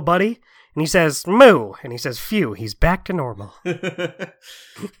something, little buddy." And he says, "Moo," and he says, "Phew, he's back to normal."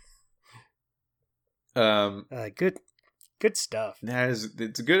 Good stuff.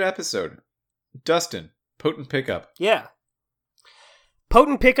 It's a good episode. Dustin, Potent Pickup. Yeah.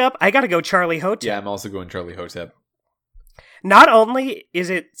 Potent Pickup, I gotta go Charlie Hotep. Yeah, I'm also going Charlie Hotep. Not only is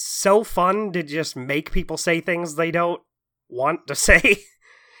it so fun to just make people say things they don't want to say,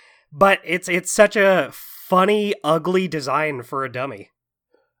 but it's such a funny, ugly design for a dummy.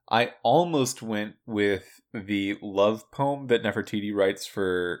 I almost went with the love poem that Nefertiti writes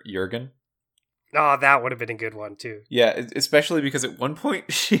for Jurgen. Oh, that would have been a good one too. Yeah, especially because at one point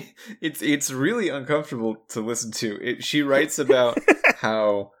it's really uncomfortable to listen to. She writes about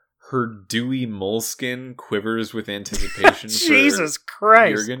how her dewy moleskin quivers with anticipation. Jesus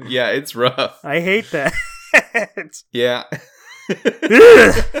Christ, Jurgen. Yeah, it's rough. I hate that. Yeah.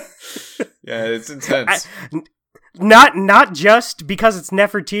 Yeah, it's intense. Not just because it's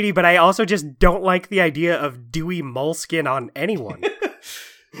Nefertiti, but I also just don't like the idea of dewy moleskin on anyone.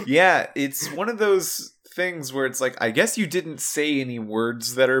 Yeah, it's one of those things where it's like, I guess you didn't say any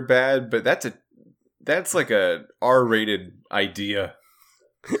words that are bad, but that's like a R-rated idea.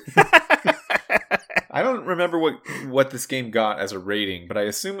 I don't remember what this game got as a rating, but I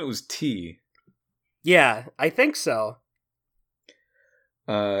assume it was T. Yeah, I think so.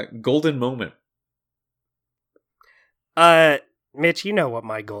 Golden moment. Mitch, you know what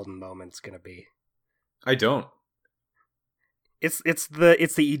my golden moment's gonna be. I don't. It's the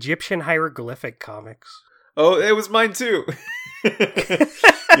Egyptian hieroglyphic comics. Oh, it was mine too.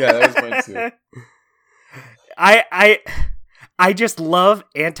 Yeah, that was mine too. I just love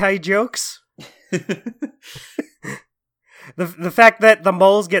anti-jokes. The fact that the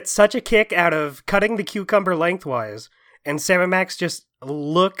moles get such a kick out of cutting the cucumber lengthwise, and Sam and Max just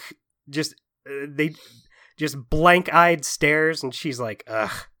just blank-eyed stares, and she's like,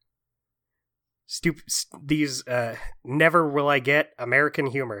 ugh. Stupid. These never will I get American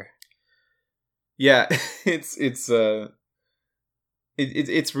humor. Yeah, it's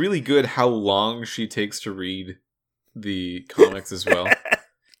really good how long she takes to read the comics as well.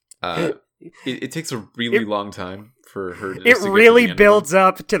 It takes a really long time for her to It to really get to the end builds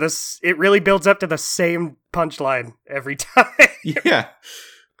up to this. It really builds up to the same punchline every time. Yeah.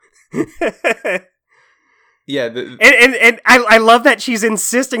 Yeah, and I love that she's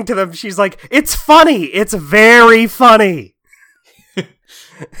insisting to them. She's like, "It's funny. It's very funny."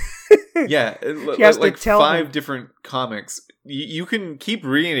 Yeah, She has like to tell 5 them. different comics. You can keep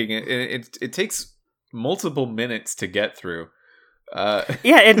reading it, and it takes multiple minutes to get through.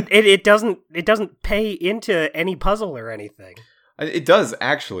 Yeah, and it doesn't pay into any puzzle or anything. It does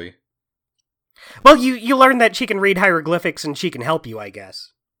actually. Well, you learn that she can read hieroglyphics and she can help you, I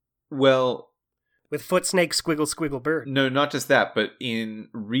guess. Well, With foot snake, squiggle, squiggle, bird. no, not just that, but in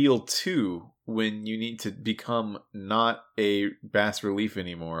Reel 2, when you need to become not a bas relief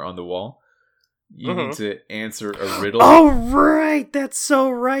anymore on the wall, you need to answer a riddle. Oh, right! That's so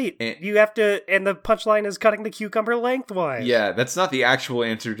right! And- You have to, and the punchline is cutting the cucumber lengthwise. Yeah, that's not the actual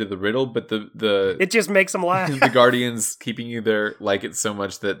answer to the riddle, but the It just makes them laugh. the Guardians keeping you there like it so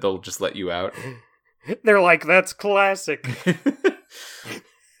much that they'll just let you out. They're like, that's classic.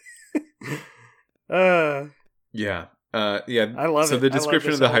 Yeah. Yeah. I love so it. the I love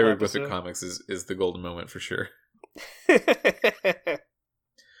description this of the whole hieroglyphic episode. comics is the golden moment for sure.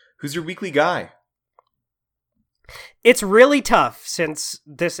 Who's your weekly guy? It's really tough since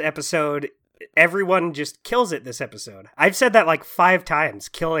this episode, everyone just kills it this episode. I've said that like 5 times,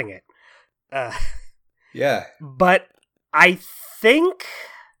 killing it. Yeah. But I think...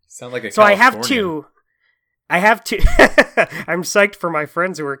 Sound like a So I have Californian. to... I'm psyched for my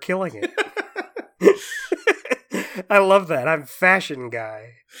friends who are killing it. I love that. I'm fashion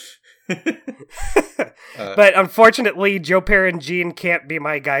guy. But unfortunately, Joe Perry and Gene can't be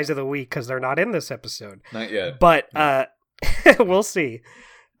my guys of the week because they're not in this episode. Not yet. But we'll see.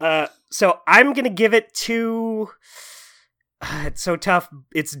 So I'm going to give it to... it's so tough.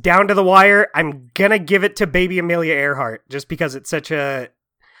 It's down to the wire. I'm going to give it to baby Amelia Earhart just because it's such a...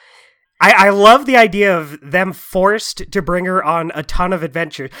 I love the idea of them forced to bring her on a ton of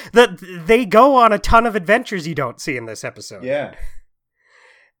adventures. They go on a ton of adventures you don't see in this episode. Yeah.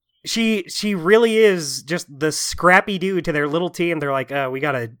 She really is just the scrappy dude to their little team. They're like, we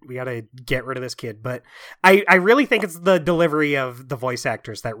gotta get rid of this kid. But I really think it's the delivery of the voice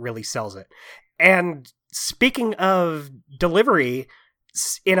actress that really sells it. And speaking of delivery,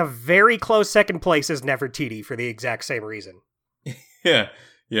 in a very close second place is Nefertiti for the exact same reason. Yeah.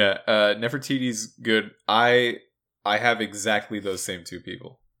 Yeah. Nefertiti's good. I have exactly those same 2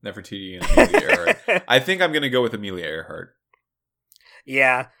 people. Nefertiti and Amelia Earhart. I think I'm gonna go with Amelia Earhart.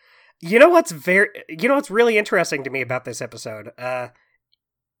 Yeah. You know what's really interesting to me about this episode?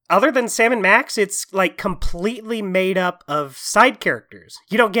 Other than Sam and Max, it's like completely made up of side characters.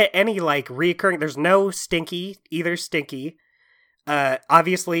 You don't get any like reoccurring. There's no Stinky, either Stinky.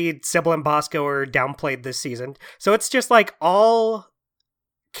 Obviously, Sybil and Bosco are downplayed this season, so it's just like all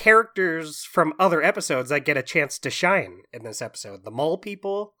characters from other episodes that get a chance to shine in this episode. The Mole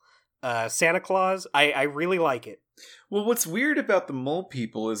People, Santa Claus. I really like it. Well, what's weird about the mole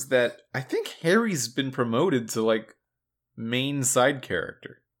people is that I think Harry's been promoted to like main side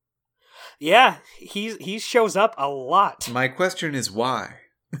character. Yeah, he shows up a lot. My question is why?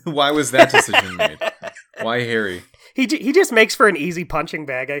 Why was that decision made? Why Harry? He just makes for an easy punching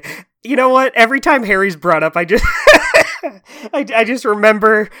bag. You know what? Every time Harry's brought up, I just I just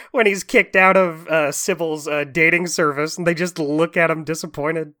remember when he's kicked out of Sybil's dating service, and they just look at him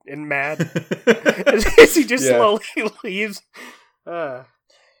disappointed and mad as he just slowly leaves.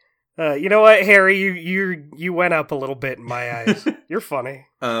 You know what, Harry? You went up a little bit in my eyes. You're funny.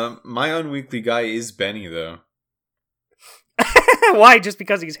 My unweekly guy is Benny, though. Why? Just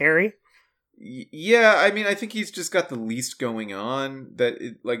because he's Harry? Yeah, I mean, I think he's just got the least going on. That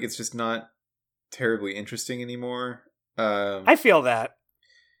it's just not terribly interesting anymore. I feel that.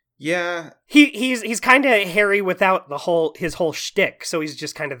 Yeah, he's kind of Harry without his whole shtick, so he's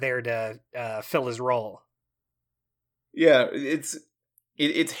just kind of there to fill his role. Yeah, it's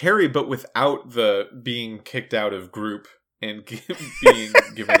Harry, but without the being kicked out of group and being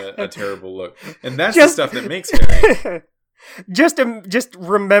given a terrible look, and that's the stuff that makes Harry. Just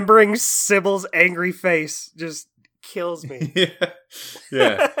remembering Sybil's angry face just kills me.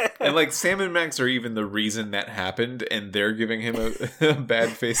 Yeah. And like Sam and Max are even the reason that happened, and they're giving him a bad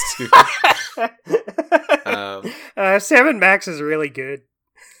face too. Sam and Max is really good.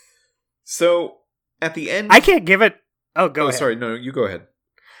 So at the end, I can't give it. Oh, go ahead. Sorry, no, you go ahead.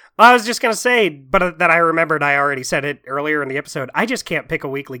 I was just gonna say, but that I remembered. I already said it earlier in the episode. I just can't pick a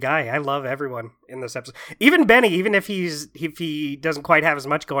weekly guy. I love everyone in this episode, even Benny. Even if he doesn't quite have as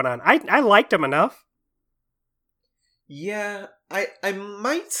much going on, I liked him enough. Yeah, I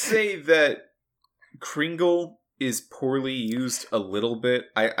might say that Kringle is poorly used a little bit.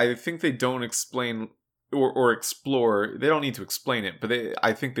 I think they don't explain or explore. They don't need to explain it, but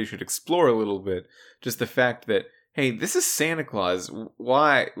I think they should explore a little bit. Just the fact that, hey, this is Santa Claus.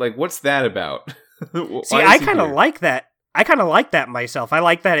 Why? Like, what's that about? See, I kind of like that. I kind of like that myself. I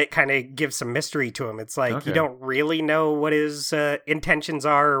like that it kind of gives some mystery to him. It's like you don't really know what his intentions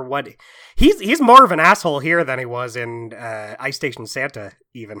are or what... He's more of an asshole here than he was in Ice Station Santa,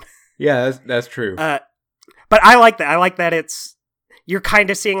 even. Yeah, that's true. But I like that. I like that you're kind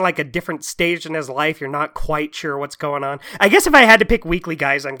of seeing like a different stage in his life. You're not quite sure what's going on. I guess if I had to pick weekly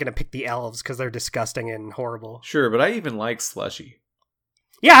guys, I'm going to pick the elves because they're disgusting and horrible. Sure, but I even like Slushy.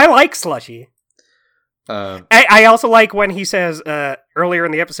 Yeah, I like Slushy. I also like when he says, earlier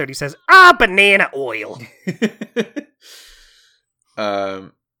in the episode, he says, banana oil.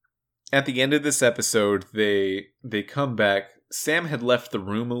 At the end of this episode, they come back. Sam had left the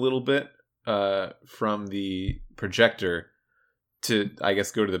room a little bit from the projector to, I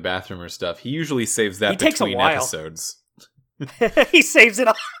guess, go to the bathroom or stuff. He usually saves that between episodes. He saves it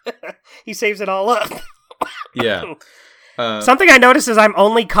all. He saves it all up. Yeah. Something I notice is I'm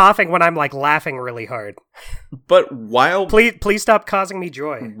only coughing when I'm like laughing really hard. But please stop causing me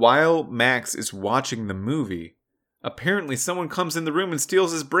joy. While Max is watching the movie, apparently someone comes in the room and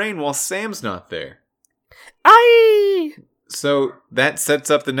steals his brain while Sam's not there. So that sets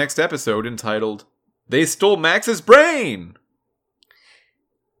up the next episode entitled, "They Stole Max's Brain!"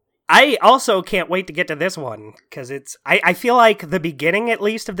 I also can't wait to get to this one, because I feel like the beginning, at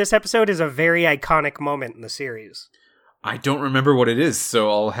least, of this episode is a very iconic moment in the series. I don't remember what it is, so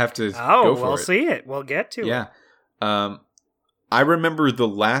I'll have to go for it. We'll see it. We'll get to it. Yeah. I remember the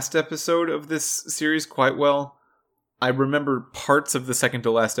last episode of this series quite well. I remember parts of the second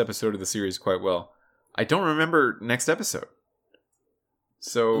to last episode of the series quite well. I don't remember next episode.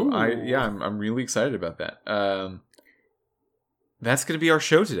 So I'm really excited about that. That's going to be our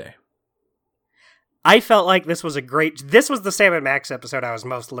show today. I felt like this was the Sam and Max episode I was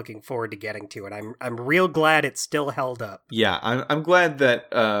most looking forward to getting to, and I'm real glad it still held up. Yeah, I'm glad that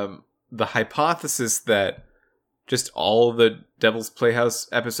the hypothesis that just all the Devil's Playhouse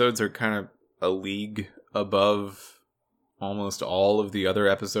episodes are kind of a league above almost all of the other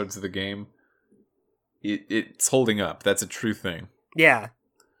episodes of the game, it's holding up. That's a true thing. Yeah.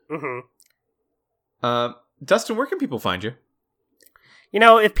 Mm-hmm. Dustin, where can people find you? You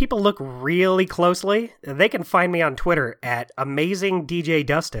know, if people look really closely, they can find me on Twitter at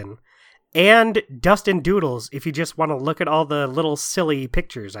AmazingDJDustin and Dustin Doodles if you just want to look at all the little silly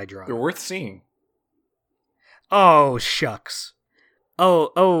pictures I draw. They're worth seeing. Oh, shucks.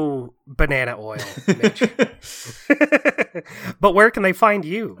 Oh, banana oil, Mitch. But where can they find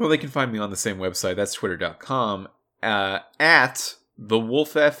you? Well, they can find me on the same website. That's twitter.com at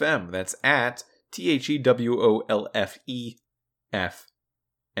TheWolfFM. That's at TheWolfEFM.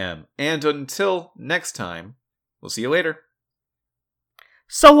 And until next time, we'll see you later.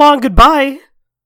 So long, goodbye.